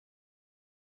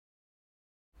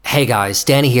Hey guys,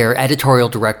 Danny here, editorial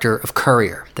director of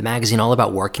Courier, the magazine all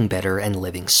about working better and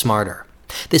living smarter.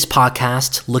 This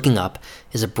podcast, Looking Up,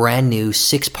 is a brand new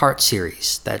 6-part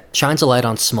series that shines a light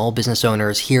on small business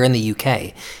owners here in the UK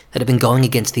that have been going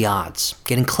against the odds,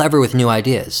 getting clever with new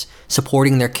ideas,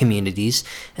 supporting their communities,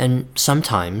 and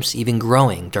sometimes even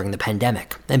growing during the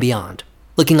pandemic and beyond.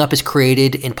 Looking Up is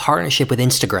created in partnership with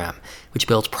Instagram, which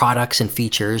builds products and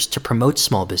features to promote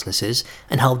small businesses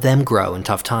and help them grow in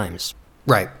tough times.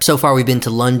 Right, so far we've been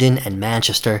to London and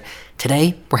Manchester.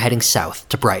 Today, we're heading south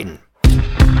to Brighton.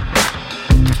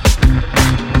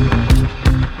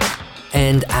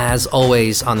 And as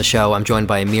always on the show, I'm joined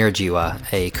by Amira Jiwa,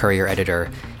 a Courier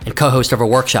editor and co-host of our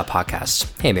Workshop podcast.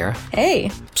 Hey, Amira. Hey.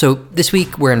 So this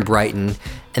week we're in Brighton,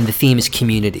 and the theme is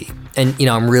community. And,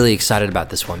 I'm really excited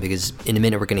about this one because in a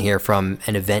minute we're going to hear from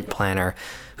an event planner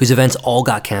whose events all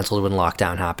got canceled when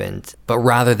lockdown happened. But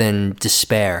rather than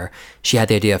despair, she had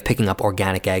the idea of picking up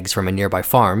organic eggs from a nearby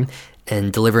farm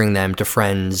and delivering them to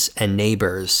friends and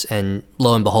neighbors. And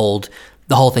lo and behold,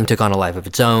 the whole thing took on a life of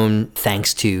its own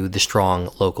thanks to the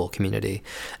strong local community.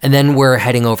 And then we're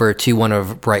heading over to one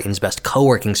of Brighton's best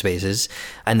co-working spaces,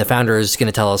 and the founder is going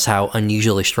to tell us how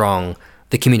unusually strong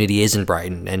the community is in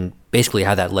Brighton and basically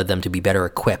how that led them to be better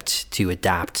equipped to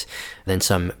adapt than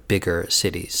some bigger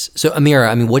cities. So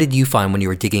Amira, what did you find when you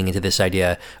were digging into this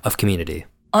idea of community?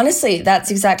 Honestly,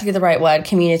 that's exactly the right word,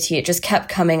 community. It just kept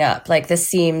coming up. Like this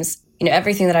seems,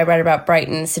 everything that I read about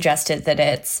Brighton suggested that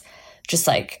it's just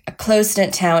like a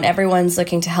close-knit town. Everyone's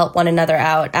looking to help one another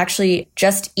out. Actually,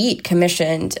 Just Eat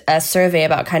commissioned a survey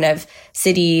about kind of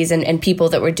cities and people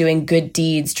that were doing good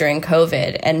deeds during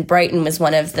COVID. And Brighton was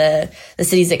one of the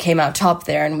cities that came out top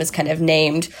there and was kind of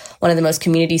named one of the most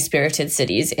community-spirited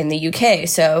cities in the UK.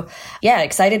 So yeah,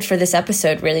 excited for this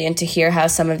episode really, and to hear how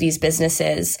some of these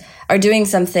businesses are doing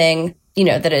something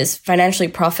that is financially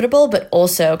profitable, but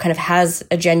also kind of has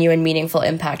a genuine, meaningful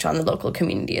impact on the local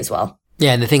community as well.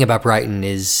 Yeah, and the thing about Brighton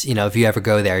is, if you ever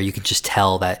go there, you can just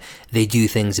tell that they do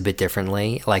things a bit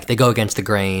differently. Like, they go against the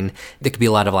grain. There could be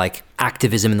a lot of,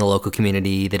 activism in the local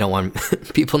community. They don't want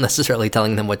people necessarily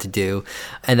telling them what to do.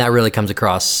 And that really comes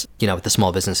across, with the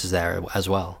small businesses there as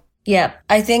well. Yeah,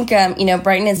 I think,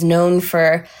 Brighton is known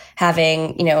for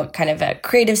having, kind of a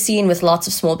creative scene with lots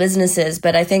of small businesses.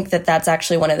 But I think that that's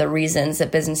actually one of the reasons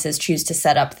that businesses choose to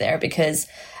set up there, because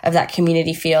of that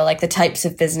community feel. Like the types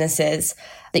of businesses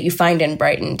that you find in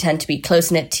Brighton tend to be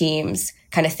close-knit teams,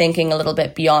 kind of thinking a little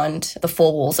bit beyond the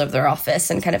four walls of their office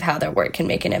and kind of how their work can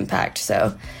make an impact.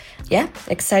 So yeah,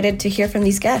 excited to hear from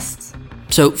these guests.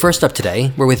 So first up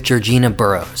today, we're with Georgina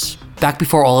Burrows. Back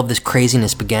before all of this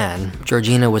craziness began,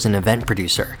 Georgina was an event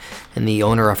producer and the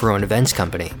owner of her own events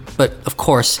company. But of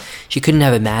course, she couldn't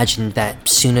have imagined that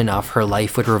soon enough her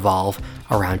life would revolve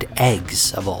around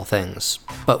eggs, of all things.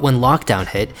 But when lockdown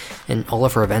hit and all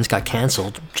of her events got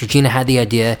canceled, Georgina had the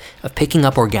idea of picking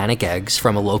up organic eggs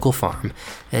from a local farm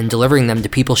and delivering them to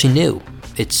people she knew.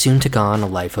 It soon took on a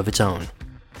life of its own.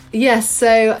 Yes,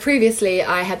 so previously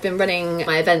I had been running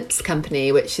my events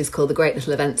company, which is called the Great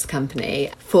Little Events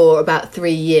Company, for about 3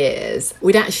 years.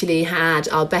 We'd actually had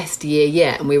our best year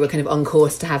yet, and we were kind of on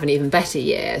course to have an even better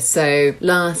year. So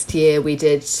last year we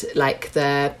did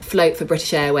the float for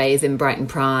British Airways in Brighton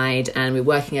Pride, and we were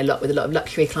working a lot with a lot of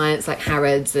luxury clients like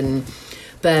Harrods and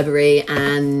Burberry,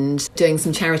 and doing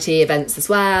some charity events as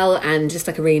well, and just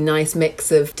a really nice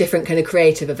mix of different kind of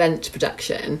creative event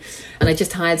production. And I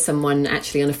just hired someone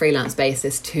actually on a freelance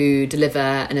basis to deliver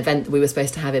an event that we were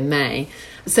supposed to have in May.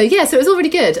 So it was all really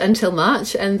good until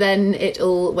March, and then it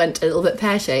all went a little bit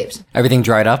pear-shaped. Everything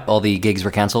dried up? All the gigs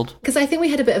were cancelled? Because I think we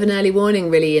had a bit of an early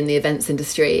warning really in the events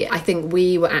industry. I think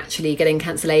we were actually getting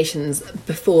cancellations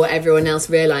before everyone else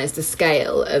realised the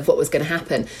scale of what was going to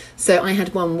happen. So I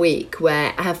had 1 week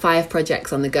where I have 5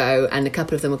 projects on the go, and a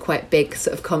couple of them were quite big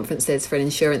sort of conferences for an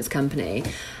insurance company,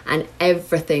 and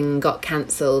everything got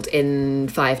cancelled in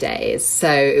 5 days.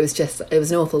 So it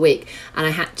was an awful week, and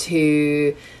I had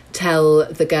to tell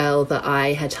the girl that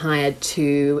I had hired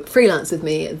to freelance with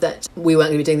me that we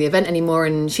weren't going to be doing the event anymore,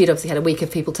 and she'd obviously had a week of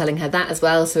people telling her that as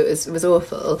well, so it was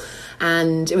awful,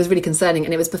 and it was really concerning.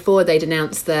 And it was before they'd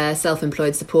announced their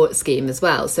self-employed support scheme as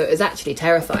well, so it was actually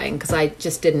terrifying because I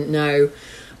just didn't know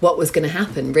what was going to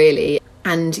happen really.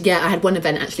 And yeah, I had one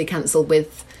event actually cancelled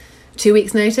with 2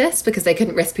 weeks' notice because they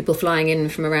couldn't risk people flying in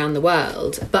from around the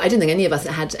world. But I didn't think any of us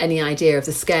had any idea of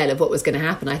the scale of what was going to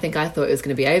happen. I thought it was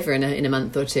going to be over in a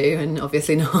month or two, and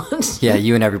obviously not. Yeah,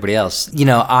 you and everybody else.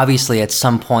 Obviously at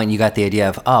some point you got the idea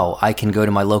of, oh, I can go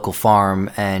to my local farm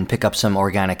and pick up some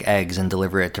organic eggs and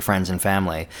deliver it to friends and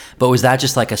family. But was that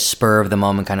just like a spur of the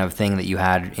moment kind of thing that you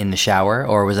had in the shower?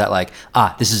 Or was that like,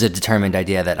 this is a determined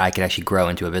idea that I could actually grow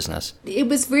into a business? It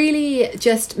was really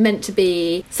just meant to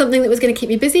be something that was going to keep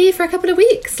me busy for a couple of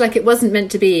weeks. Like, it wasn't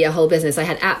meant to be a whole business. I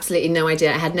had absolutely no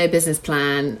idea. I had no business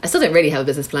plan. I still don't really have a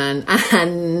business plan.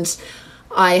 And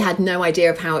I had no idea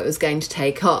of how it was going to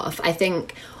take off. I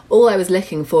think all I was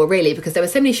looking for, really, because there were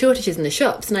so many shortages in the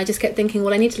shops, and I just kept thinking,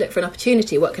 well, I need to look for an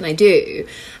opportunity. What can I do?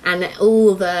 And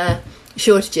all the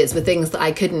shortages were things that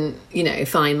I couldn't,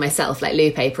 find myself, like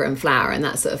loo paper and flour and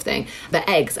that sort of thing. But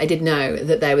eggs, I did know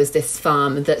that there was this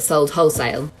farm that sold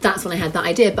wholesale. That's when I had that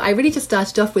idea. But I really just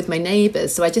started off with my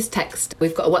neighbours. So I just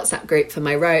we've got a WhatsApp group for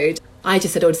my road. I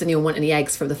just said, does anyone want any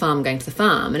eggs from the farm going to the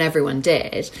farm? And everyone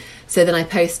did. So then I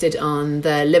posted on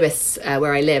the Lewes,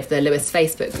 where I live, the Lewes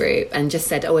Facebook group, and just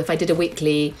said, if I did a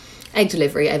weekly egg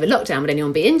delivery over lockdown, would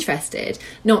anyone be interested?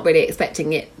 Not really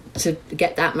expecting it to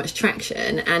get that much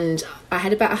traction. And I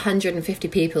had about 150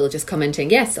 people just commenting,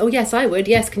 yes, I would,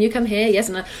 yes, can you come here, yes.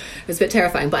 And it was a bit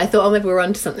terrifying, but I thought, maybe we're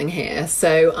onto something here.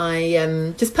 So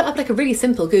I just put up like a really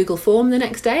simple Google form the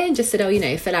next day and just said,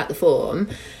 fill out the form,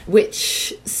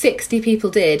 which 60 people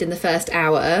did in the first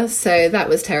hour. So that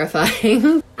was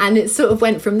terrifying. And it sort of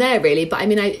went from there, really. But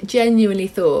I genuinely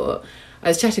thought, I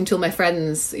was chatting to all my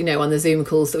friends, on the Zoom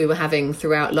calls that we were having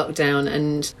throughout lockdown,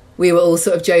 and we were all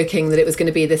sort of joking that it was going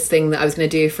to be this thing that I was going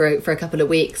to do for a couple of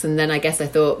weeks. And then I guess I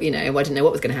thought, I didn't know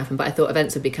what was going to happen, but I thought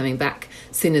events would be coming back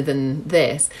sooner than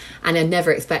this. And I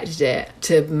never expected it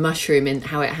to mushroom in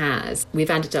how it has. We've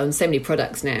added on so many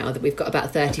products now that we've got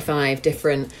about 35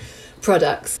 different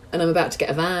products, and I'm about to get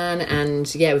a van,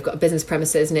 and we've got business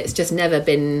premises, and it's just never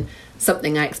been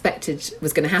something I expected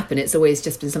was going to happen. It's always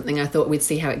just been something I thought we'd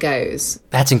see how it goes.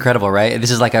 That's incredible, right?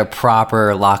 This is like a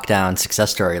proper lockdown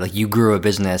success story. Like, you grew a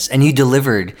business and you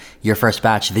delivered your first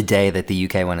batch the day that the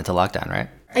UK went into lockdown, right?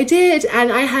 I did,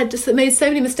 and I had just made so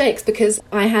many mistakes because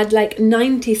I had like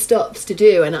 90 stops to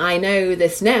do, and I know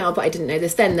this now, but I didn't know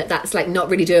this then, that's like not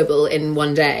really doable in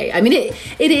one day.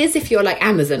 It is if you're like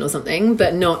Amazon or something,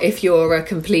 but not if you're a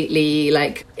completely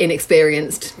like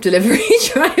inexperienced delivery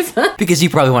driver. Because you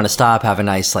probably want to stop, have a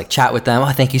nice like chat with them.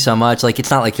 Oh, thank you so much. Like,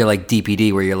 it's not like you're like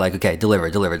DPD where you're like, okay, deliver.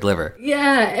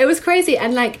 Yeah, it was crazy.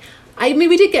 And like,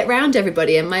 we did get round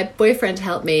everybody, and my boyfriend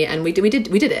helped me, and we did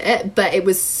it, but it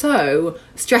was so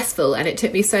stressful and it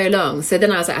took me so long. So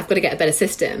then I was like, I've got to get a better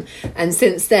system. And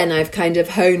since then I've kind of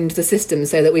honed the system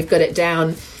so that we've got it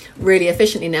down really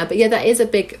efficiently now. But that is a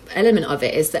big element of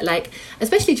it, is that like,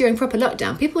 especially during proper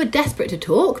lockdown, people were desperate to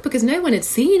talk because no one had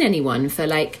seen anyone for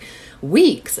like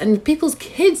weeks, and people's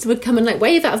kids would come and like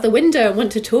wave out of the window and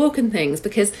want to talk and things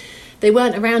because they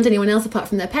weren't around anyone else apart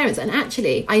from their parents. And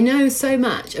actually, I know so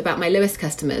much about my Lewes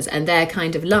customers and their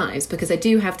kind of lives because I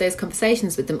do have those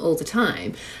conversations with them all the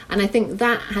time. And I think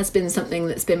that has been something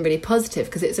that's been really positive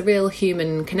because it's a real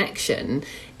human connection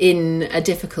in a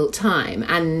difficult time.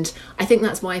 And I think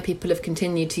that's why people have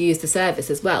continued to use the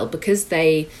service as well, because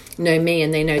they know me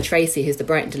and they know Tracy, who's the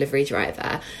Brighton delivery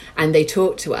driver, and they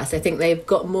talk to us. I think they've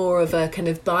got more of a kind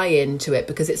of buy-in to it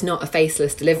because it's not a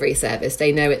faceless delivery service.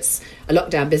 They know it's a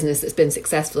lockdown business that's been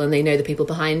successful and they know the people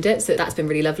behind it. So that's been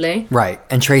really lovely. Right.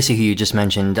 And Tracy, who you just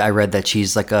mentioned, I read that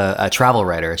she's like a travel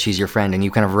writer. She's your friend and you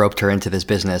kind of roped her into this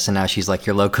business, and now she's like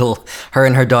your local, her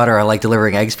and her daughter are like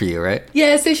delivering eggs for you, right?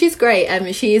 Yeah, so she's great.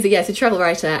 She is a travel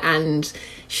writer, and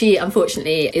she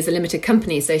unfortunately is a limited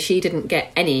company, so she didn't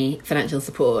get any financial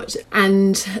support.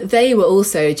 And they were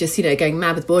also just, going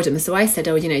mad with boredom. So I said,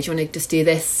 do you want to just do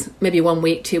this maybe 1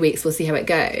 week, 2 weeks, we'll see how it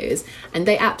goes. And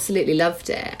they absolutely loved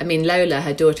it. Lola,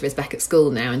 her daughter, is back at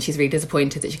school now, and she's really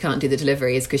disappointed that she can't do the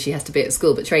deliveries because she has to be at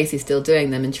school, but Tracy's still doing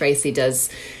them, and Tracy does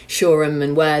Shoreham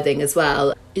and Worthing as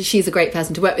well. She's a great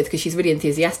person to work with because she's really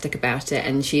enthusiastic about it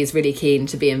and she's really keen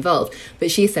to be involved.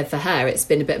 But she said for her it's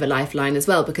been a bit of a lifeline as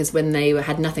well, because when they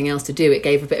had nothing else to do, it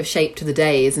gave a bit of shape to the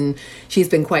days, and she's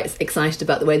been quite excited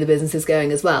about the way the business is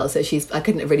going as well. So I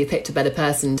couldn't have really picked a better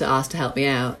person to ask to help me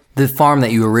out. The farm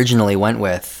that you originally went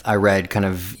with, I read kind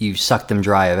of you sucked them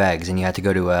dry of eggs and you had to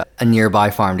go to a nearby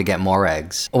farm to get more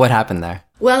eggs. What happened there?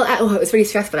 Well, it was really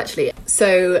stressful, actually.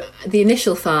 So the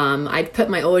initial farm, I'd put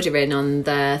my order in on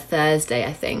the Thursday,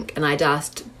 I think, and I'd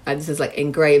asked, this is like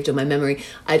engraved on my memory,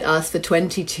 I'd asked for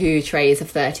 22 trays of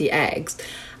 30 eggs,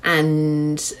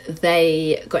 and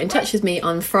they got in touch with me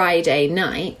on Friday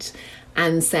night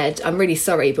and said, I'm really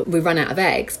sorry, but we run out of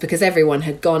eggs, because everyone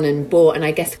had gone and bought, and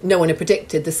I guess no one had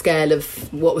predicted the scale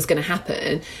of what was going to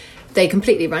happen. They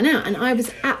completely ran out, and I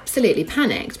was absolutely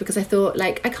panicked, because I thought,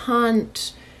 like, I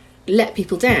can't let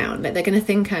people down. Like, they're going to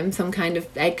think I'm some kind of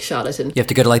egg charlatan. You have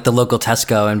to go to like the local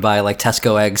Tesco and buy like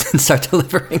Tesco eggs and start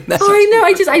delivering them. Oh, I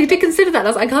know. I did consider that. I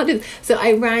was like, I can't do this. So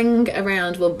I rang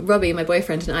around. Well, Robbie, my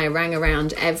boyfriend, and I rang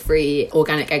around every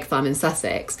organic egg farm in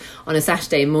Sussex on a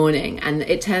Saturday morning. And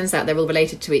it turns out they're all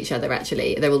related to each other,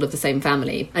 actually. They're all of the same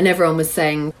family. And everyone was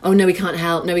saying, oh, no, we can't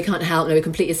help. No, we can't help. No, we're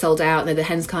completely sold out. No, the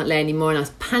hens can't lay anymore. And I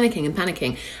was panicking and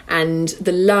panicking. And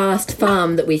the last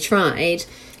farm that we tried,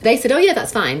 they said, oh, yeah,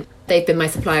 that's fine. They've been my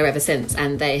supplier ever since,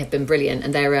 and they have been brilliant.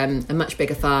 And they're a much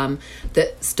bigger farm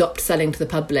that stopped selling to the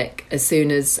public as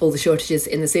soon as all the shortages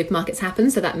in the supermarkets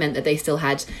happened. So that meant that they still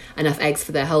had enough eggs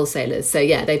for their wholesalers. So,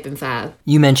 yeah, they've been fab.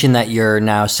 You mentioned that you're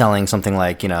now selling something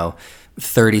like,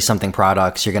 30-something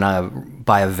products. You're going to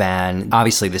buy a van.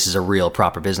 Obviously, this is a real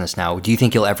proper business now. Do you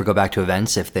think you'll ever go back to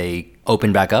events if they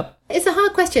open back up? It's a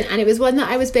hard question, and it was one that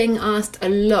I was being asked a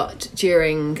lot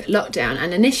during lockdown.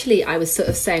 And initially I was sort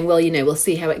of saying, well, we'll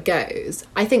see how it goes.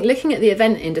 I think looking at the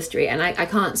event industry, and I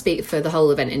can't speak for the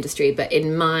whole event industry, but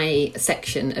in my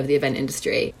section of the event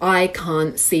industry, I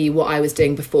can't see what I was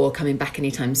doing before coming back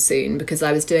anytime soon, because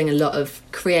I was doing a lot of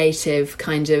creative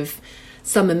kind of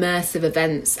some immersive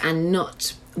events and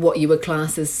not what you would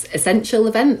class as essential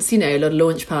events, a lot of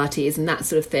launch parties and that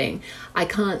sort of thing. I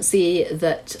can't see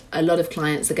that a lot of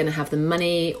clients are going to have the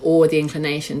money or the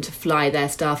inclination to fly their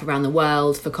staff around the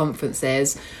world for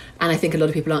conferences. And I think a lot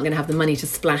of people aren't going to have the money to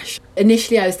splash.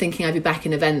 Initially, I was thinking I'd be back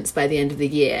in events by the end of the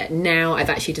year. Now I've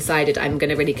actually decided I'm going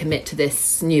to really commit to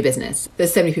this new business.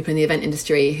 There's so many people in the event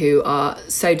industry who are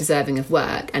so deserving of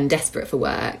work and desperate for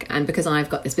work. And because I've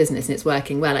got this business and it's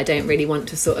working well, I don't really want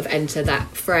to sort of enter that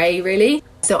fray, really.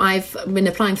 So I've been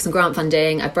applying for some grant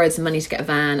funding. I've borrowed some money to get a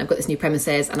van. I've got this new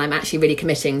premises, and I'm actually really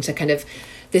committing to kind of,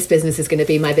 this business is going to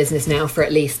be my business now for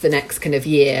at least the next kind of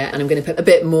year. And I'm going to put a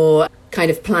bit more kind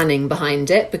of planning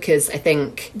behind it, because I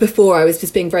think before I was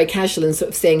just being very casual and sort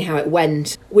of seeing how it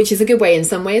went, which is a good way in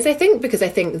some ways, I think, because I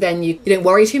think then you don't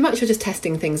worry too much, you're just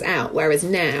testing things out. Whereas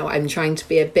now I'm trying to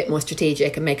be a bit more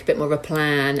strategic and make a bit more of a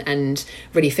plan and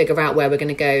really figure out where we're going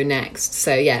to go next.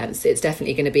 So yeah, it's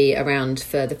definitely going to be around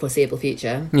for the foreseeable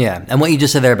future. Yeah. And what you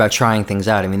just said there about trying things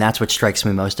out, I mean, that's what strikes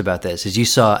me most about this, is you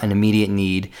saw an immediate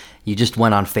need. You just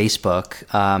went on Facebook,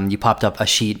 you popped up a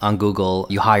sheet on Google,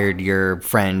 you hired your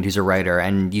friend who's a writer,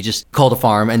 and you just called a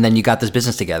farm, and then you got this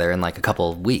business together in like a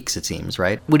couple of weeks, it seems,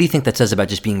 right? What do you think that says about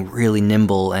just being really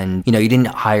nimble? And, you didn't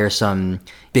hire some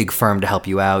big firm to help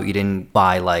you out. You didn't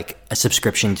buy like a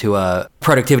subscription to a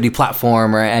productivity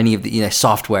platform or any of the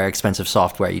software, expensive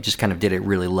software. You just kind of did it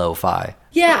really lo-fi.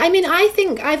 Yeah, I mean, I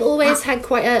think I've always had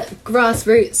quite a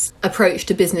grassroots approach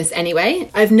to business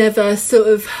anyway. I've never sort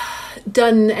of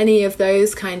done any of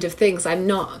those kind of things. I'm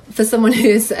not, for someone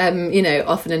who's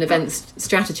often an events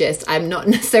strategist, I'm not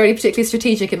necessarily particularly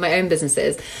strategic in my own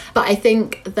businesses. But I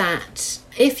think that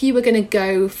if you were going to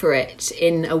go for it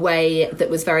in a way that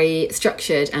was very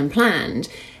structured and planned,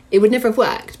 it would never have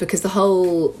worked, because the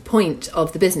whole point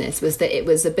of the business was that it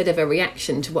was a bit of a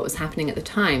reaction to what was happening at the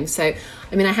time. So,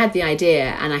 I mean, I had the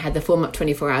idea and I had the form up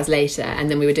 24 hours later, and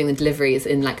then we were doing the deliveries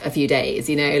in like a few days,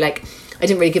 like I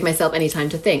didn't really give myself any time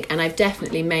to think. And I've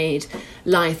definitely made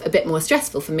life a bit more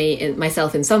stressful for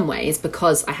myself in some ways,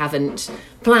 because I haven't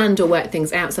planned or worked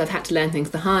things out. So I've had to learn things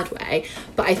the hard way.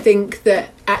 But I think that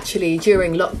actually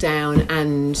during lockdown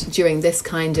and during this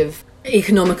kind of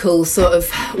economical sort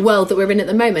of world that we're in at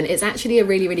the moment, it's actually a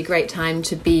really, really great time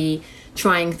to be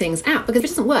trying things out, because if it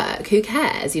doesn't work, who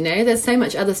cares? There's so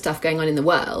much other stuff going on in the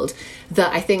world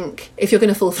that I think if you're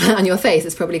going to fall flat on your face,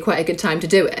 it's probably quite a good time to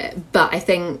do it. But I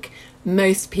think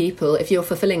most people, if you're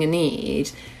fulfilling a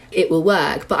need, it will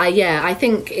work. But I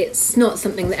think it's not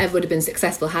something that ever would have been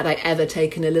successful had I ever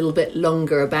taken a little bit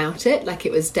longer about it. Like,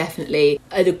 it was definitely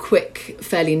a quick,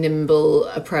 fairly nimble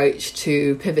approach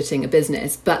to pivoting a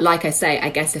business. But like I say, I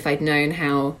guess if I'd known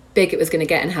how big it was going to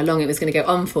get and how long it was going to go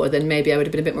on for, then maybe I would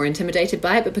have been a bit more intimidated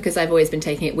by it. But because I've always been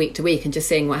taking it week to week and just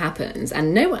seeing what happens,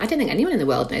 and I don't think anyone in the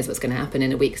world knows what's going to happen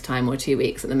in a week's time or 2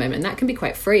 weeks at the moment. And that can be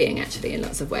quite freeing, actually, in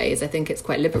lots of ways. I think it's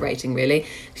quite liberating, really,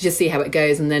 to just see how it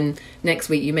goes, and then next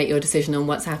week you make your decision on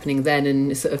what's happening then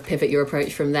and sort of pivot your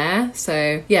approach from there.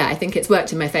 So yeah, I think it's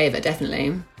worked in my favour,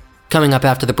 definitely. Coming up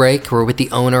after the break, we're with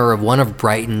the owner of one of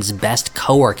Brighton's best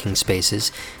co-working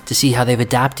spaces to see how they've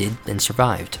adapted and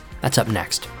survived. That's up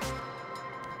next.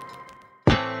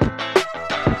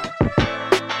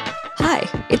 Hi,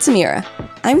 it's Amira.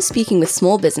 I'm speaking with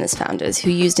small business founders who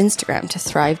used Instagram to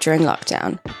thrive during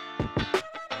lockdown.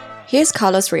 Here's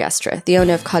Carlos Riestra, the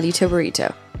owner of Carlito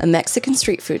Burrito, a Mexican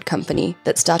street food company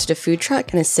that started a food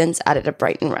truck and has since added a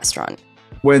Brighton restaurant.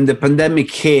 When the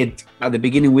pandemic hit, at the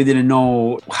beginning, we didn't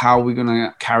know how we're going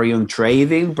to carry on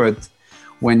trading, but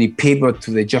when it pivoted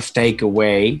to the Just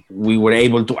Takeaway, we were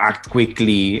able to act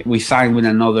quickly. We signed with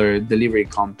another delivery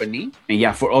company. And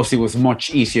yeah, for us, it was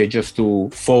much easier just to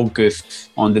focus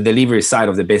on the delivery side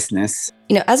of the business.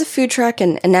 You know, as a food truck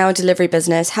and now a delivery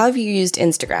business, how have you used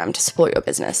Instagram to support your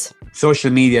business? Social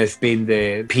media has been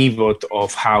the pivot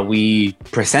of how we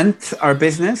present our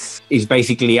business. It's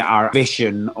basically our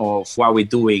vision of what we're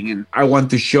doing. And I want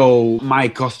to show my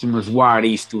customers what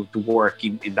it is to work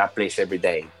in that place every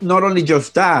day. Not only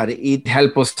just that, it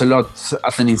helped us a lot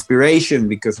as an inspiration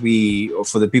because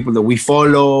for the people that we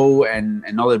follow and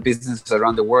other businesses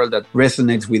around the world that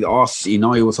resonates with us, it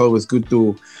was always good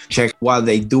to check what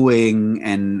they're doing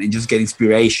and just get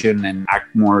inspiration and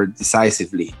act more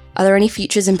decisively. Are there any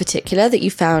features in particular that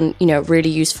you found, really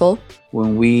useful?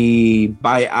 When we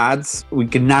buy ads, we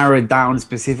can narrow it down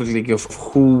specifically of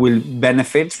who will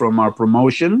benefit from our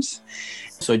promotions.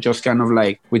 So just kind of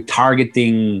like we're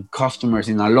targeting customers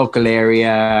in our local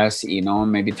areas,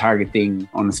 maybe targeting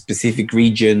on specific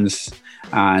regions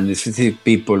and specific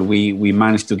people, we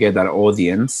managed to get that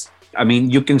audience. I mean,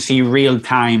 you can see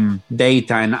real-time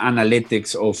data and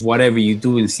analytics of whatever you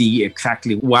do and see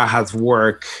exactly what has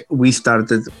worked. We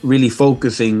started really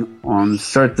focusing on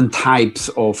certain types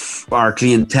of our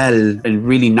clientele and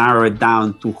really narrow it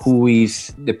down to who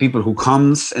is the people who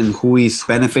comes and who is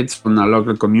benefits from our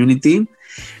local community.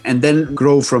 And then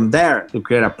grow from there to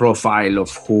create a profile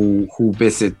of who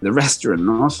visit the restaurant.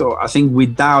 No? So I think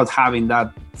without having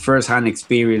that first-hand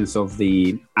experience of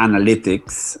the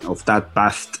analytics of that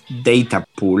vast data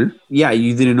pool,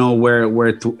 you didn't know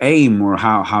where to aim or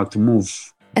how to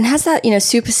move. And has that,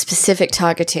 super specific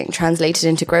targeting translated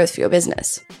into growth for your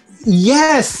business?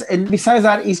 Yes, and besides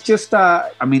that, it's just, I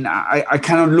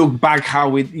kind of look back how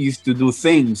we used to do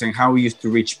things and how we used to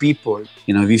reach people.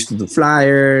 We used to do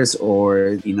flyers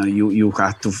or, you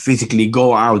had to physically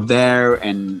go out there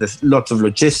and there's lots of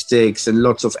logistics and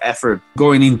lots of effort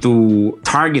going into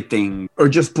targeting or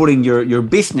just putting your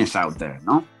business out there,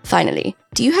 no? Finally,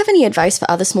 do you have any advice for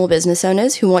other small business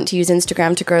owners who want to use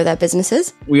Instagram to grow their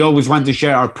businesses? We always want to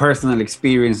share our personal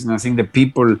experience, and I think that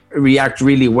people react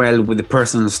really well with the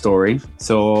personal story.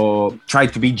 So try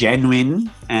to be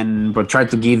genuine, but try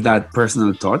to give that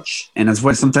personal touch. And as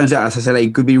well, sometimes, as I said,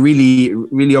 it could be really,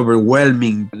 really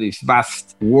overwhelming, this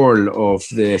vast world of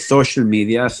the social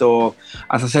media. So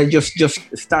as I said,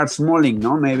 just start smalling,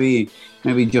 no? Maybe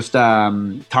just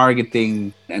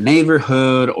targeting a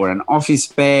neighborhood or an office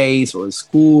space or a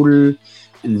school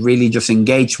and really just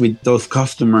engage with those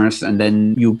customers, and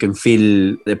then you can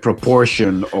feel the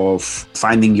proportion of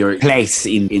finding your place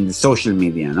in the social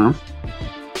media, no?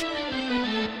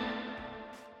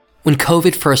 When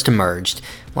COVID first emerged,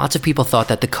 lots of people thought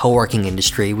that the co-working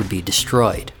industry would be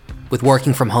destroyed. With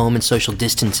working from home and social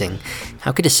distancing,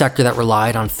 how could a sector that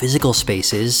relied on physical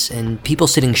spaces and people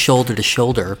sitting shoulder to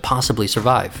shoulder possibly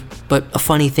survive? But a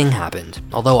funny thing happened.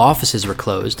 Although offices were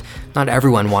closed, not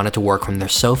everyone wanted to work from their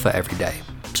sofa every day.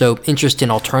 So interest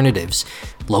in alternatives,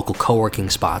 local co-working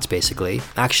spots basically,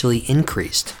 actually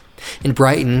increased. In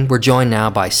Brighton, we're joined now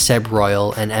by Seb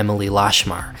Royal and Emily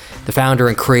Lashmar, the founder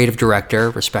and creative director,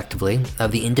 respectively,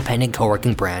 of the independent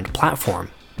co-working brand Platform.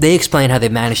 They explain how they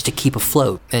managed to keep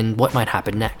afloat and what might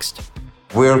happen next.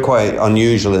 We're quite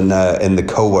unusual in the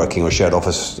co-working or shared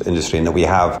office industry in that we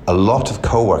have a lot of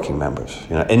co-working members,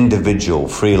 individual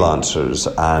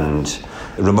freelancers and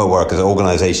remote workers,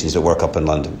 organisations that work up in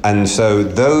London. And so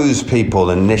those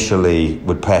people initially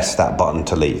would press that button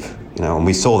to leave. And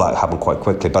we saw that happen quite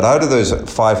quickly. But out of those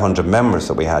 500 members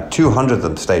that we had, 200 of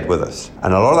them stayed with us.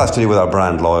 And a lot of that's to do with our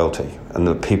brand loyalty and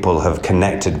that people have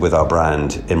connected with our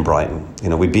brand in Brighton.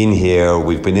 We've been here,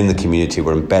 we've been in the community,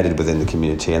 we're embedded within the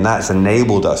community, and that's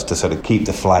enabled us to sort of keep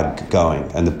the flag going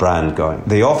and the brand going.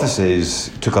 The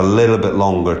offices took a little bit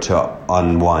longer to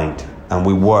unwind. And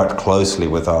we worked closely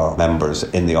with our members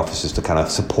in the offices to kind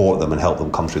of support them and help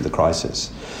them come through the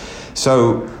crisis.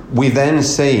 So we've then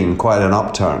seen quite an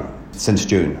upturn since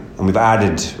June. And we've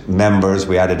added members.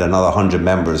 We added another 100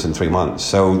 members in 3 months.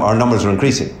 So our numbers are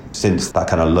increasing since that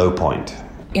kind of low point.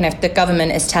 If the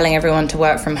government is telling everyone to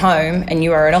work from home and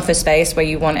you are an office space where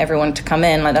you want everyone to come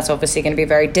in, that's obviously going to be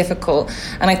very difficult.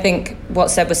 And I think what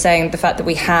Seb was saying, the fact that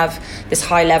we have this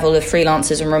high level of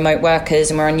freelancers and remote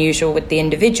workers and we're unusual with the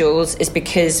individuals is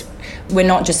because we're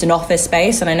not just an office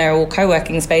space. And I know all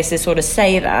co-working spaces sort of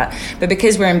say that, but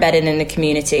because we're embedded in the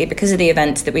community, because of the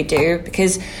events that we do,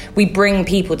 because we bring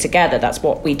people together, that's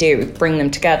what we do, we bring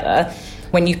them together.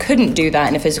 when you couldn't do that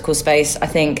in a physical space, I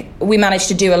think we managed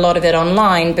to do a lot of it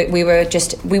online, but we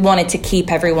wanted to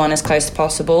keep everyone as close as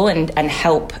possible and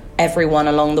help everyone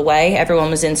along the way.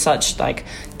 Everyone was in such like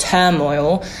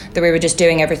turmoil that we were just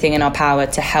doing everything in our power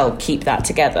to help keep that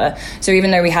together. So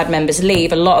even though we had members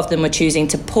leave, a lot of them were choosing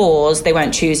to pause. They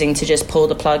weren't choosing to just pull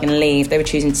the plug and leave. They were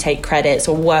choosing to take credits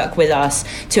or work with us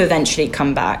to eventually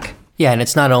come back. Yeah, and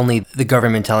it's not only the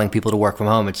government telling people to work from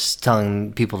home, it's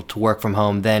telling people to work from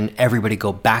home, then everybody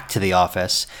go back to the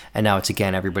office, and now it's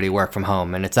again everybody work from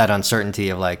home. And it's that uncertainty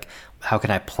of like, how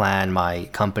can I plan my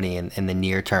company in the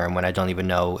near term when I don't even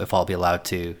know if I'll be allowed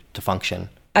to function?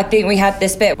 I think we had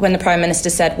this bit when the Prime Minister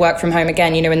said work from home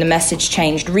again, when the message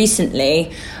changed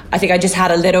recently. I think I just had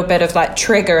a little bit of like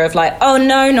trigger of like, oh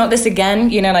no, not this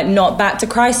again, like not back to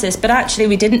crisis. But actually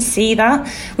we didn't see that.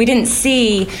 We didn't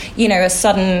see, a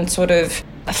sudden sort of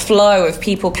a flow of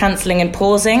people cancelling and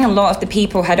pausing. A lot of the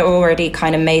people had already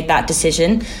kind of made that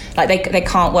decision. Like they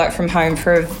can't work from home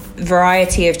for a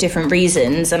variety of different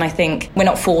reasons. And I think we're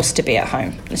not forced to be at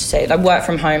home. Let's say like work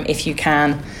from home if you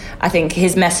can. I think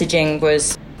his messaging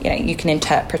was, you can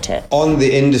interpret it. On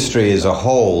the industry as a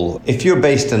whole, if you're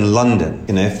based in London,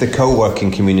 if the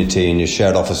co-working community and your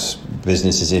shared office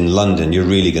business is in London, you're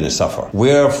really going to suffer.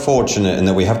 We're fortunate in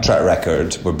that we have track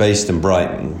record. We're based in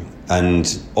Brighton.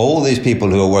 And all these people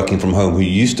who are working from home who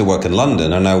used to work in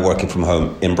London are now working from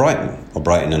home in Brighton, or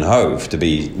Brighton and Hove, to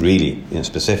be really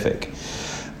specific.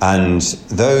 And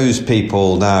those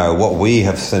people now, what we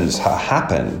have since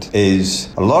happened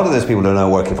is a lot of those people who are now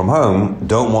working from home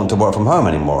don't want to work from home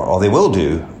anymore, or they will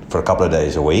do for a couple of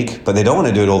days a week, but they don't want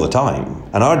to do it all the time.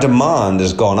 And our demand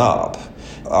has gone up.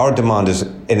 Our demand is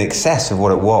in excess of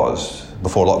what it was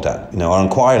before lockdown. Our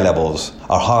inquiry levels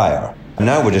are higher.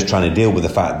 Now we're just trying to deal with the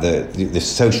fact that the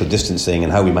social distancing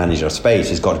and how we manage our space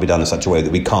has got to be done in such a way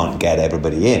that we can't get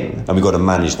everybody in, and we've got to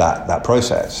manage that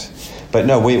process. But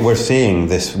no, we're seeing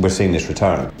this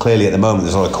return. Clearly at the moment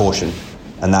there's a lot of caution,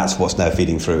 and that's what's now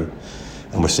feeding through,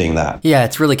 and we're seeing that. Yeah,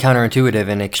 it's really counterintuitive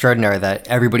and extraordinary that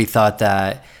everybody thought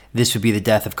that this would be the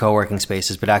death of co-working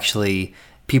spaces, but actually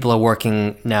people are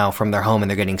working now from their home and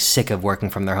they're getting sick of working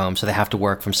from their home, so they have to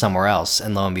work from somewhere else.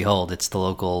 And lo and behold, it's the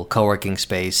local co-working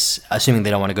space, assuming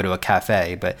they don't want to go to a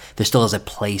cafe, but there still is a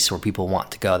place where people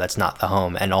want to go that's not the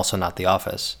home and also not the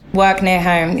office. Work near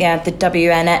home, the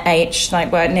WNH,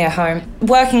 like work near home.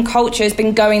 Working culture has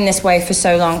been going this way for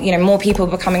so long. More people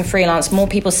becoming freelance, more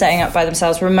people setting up by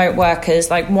themselves, remote workers,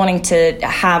 like wanting to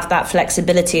have that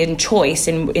flexibility and choice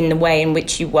in the way in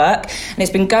which you work. And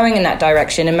it's been going in that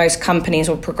direction, and most companies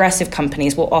or progressive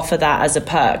companies will offer that as a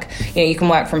perk. You can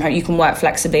work from home, you can work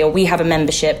flexibly, or we have a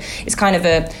membership. It's kind of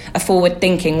a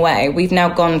forward-thinking way. We've now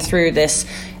gone through this,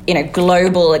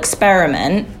 global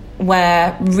experiment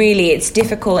where really it's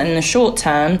difficult in the short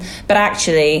term, but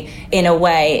actually in a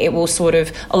way it will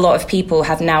a lot of people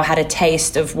have now had a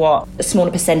taste of what a smaller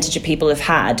percentage of people have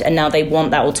had, and now they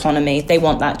want that autonomy, they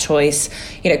want that choice.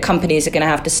 Companies are going to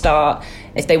have to start,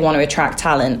 if they want to attract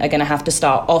talent, are going to have to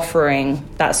start offering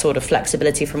that sort of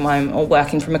flexibility from home or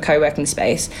working from a co-working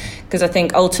space. Because I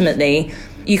think ultimately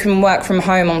you can work from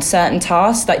home on certain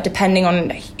tasks, like depending on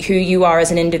who you are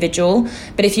as an individual.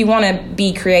 But if you want to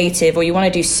be creative or you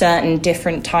want to do certain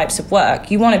different types of work,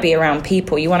 you want to be around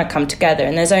people, you want to come together.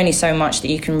 And there's only so much that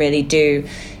you can really do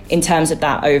in terms of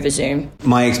that over Zoom.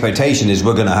 My expectation is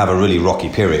we're going to have a really rocky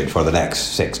period for the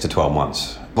next 6 to 12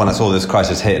 months. When I saw this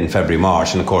crisis hit in February,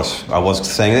 March, and of course I was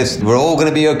saying this, we're all going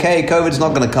to be okay, COVID's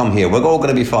not going to come here, we're all going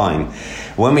to be fine.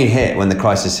 When the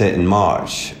crisis hit in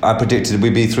March, I predicted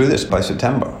we'd be through this by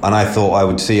September. And I thought I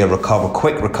would see a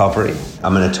quick recovery.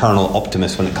 I'm an eternal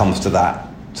optimist when it comes to that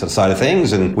side of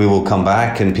things, and we will come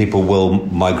back and people will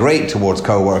migrate towards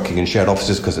co-working and shared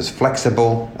offices because it's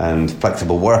flexible, and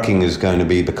flexible working is going to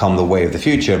become the way of the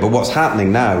future. But what's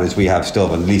happening now is we have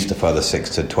still at least a further 6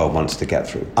 to 12 months to get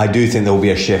through. I do think there will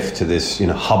be a shift to this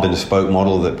hub and spoke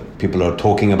model that people are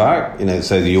talking about,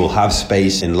 so that you'll have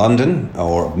space in London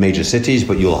or major cities,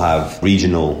 but you'll have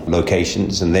regional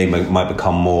locations, and they might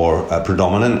become more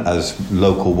predominant as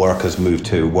local workers move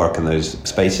to work in those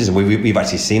spaces. And we've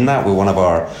actually seen that.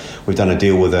 We've done a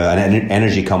deal with an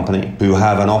energy company who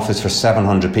have an office for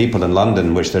 700 people in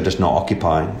London, which they're just not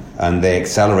occupying. And they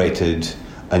accelerated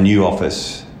a new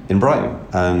office in Brighton,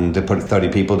 and they put 30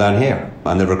 people down here,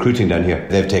 and they're recruiting down here.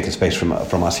 They've taken space from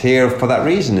us here for that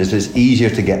reason, is it's easier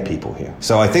to get people here.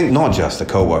 So I think not just the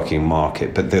co-working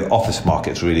market, but the office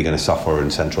market's really going to suffer in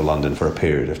central London for a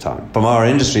period of time. From our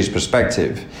industry's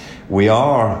perspective, we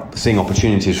are seeing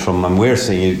opportunities from, and we're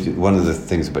seeing one of the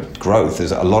things about growth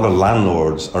is a lot of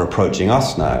landlords are approaching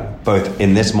us now, both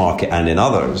in this market and in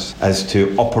others, as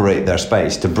to operate their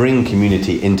space, to bring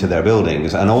community into their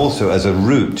buildings, and also as a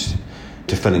route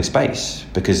to filling space,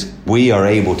 because we are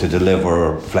able to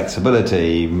deliver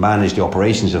flexibility, manage the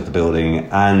operations of the building,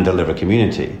 and deliver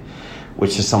community,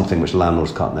 which is something which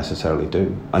landlords can't necessarily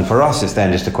do. And for us, it's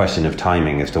then just a question of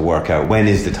timing, is to work out when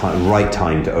is the right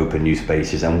time to open new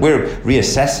spaces. And we're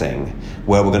reassessing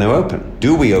where we're going to open.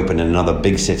 Do we open in another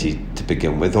big city to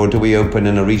begin with, or do we open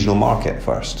in a regional market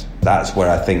first? That's where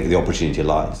I think the opportunity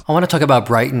lies. I want to talk about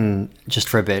Brighton just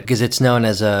for a bit, because it's known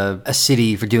as a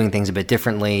city for doing things a bit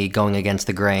differently, going against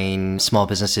the grain. Small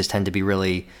businesses tend to be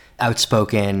really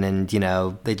outspoken and, you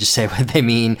know, they just say what they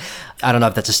mean. I don't know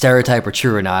if that's a stereotype or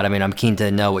true or not. I mean, I'm keen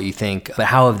to know what you think, but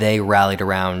how have they rallied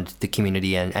around the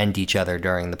community and each other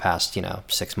during the past,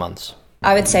 6 months?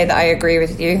 I would say that I agree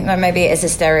with you. Maybe it is a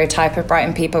stereotype of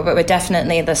Brighton people, but we're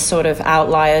definitely the sort of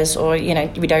outliers, or,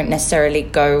 we don't necessarily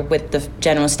go with the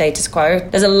general status quo.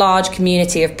 There's a large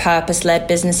community of purpose-led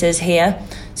businesses here.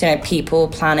 So, people,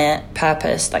 planet,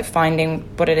 purpose, like finding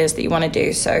what it is that you want to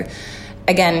do. So,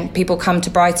 again, people come to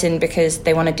Brighton because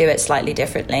they want to do it slightly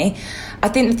differently. I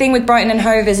think the thing with Brighton and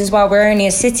Hove is as well, we're only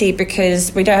a city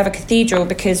because we don't have a cathedral,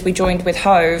 because we joined with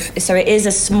Hove. So it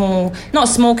is not a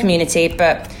small community,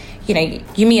 but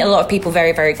you meet a lot of people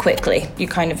very, very quickly. You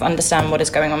kind of understand what is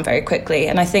going on very quickly.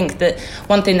 And I think that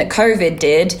one thing that COVID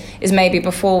did is maybe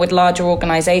before with larger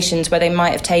organisations where they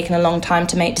might have taken a long time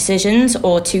to make decisions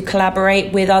or to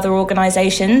collaborate with other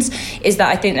organisations, is that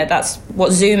I think that that's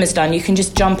what Zoom has done. You can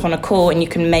just jump on a call and you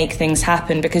can make things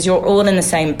happen because you're all in the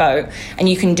same boat, and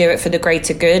you can do it for the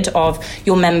greater good of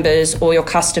your members or your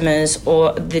customers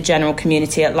or the general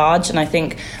community at large. And I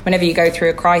think whenever you go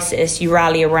through a crisis, you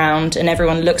rally around and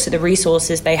everyone looks at the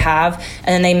resources they have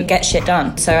and then they get shit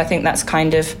done. So I think that's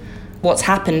kind of what's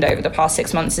happened over the past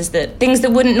 6 months, is that things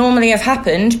that wouldn't normally have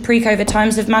happened pre-COVID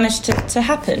times have managed to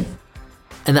happen.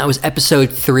 And that was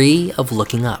episode 3 of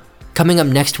Looking Up. Coming up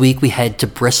next week, we head to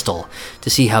Bristol to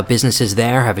see how businesses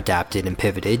there have adapted and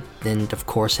pivoted, and of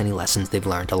course any lessons they've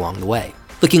learned along the way.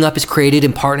 Looking Up is created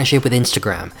in partnership with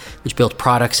Instagram, which built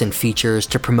products and features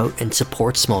to promote and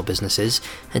support small businesses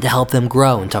and to help them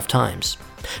grow in tough times.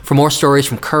 For more stories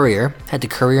from Courier, head to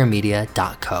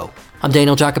couriermedia.co. I'm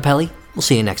Daniel Giacopelli. We'll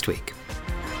see you next week.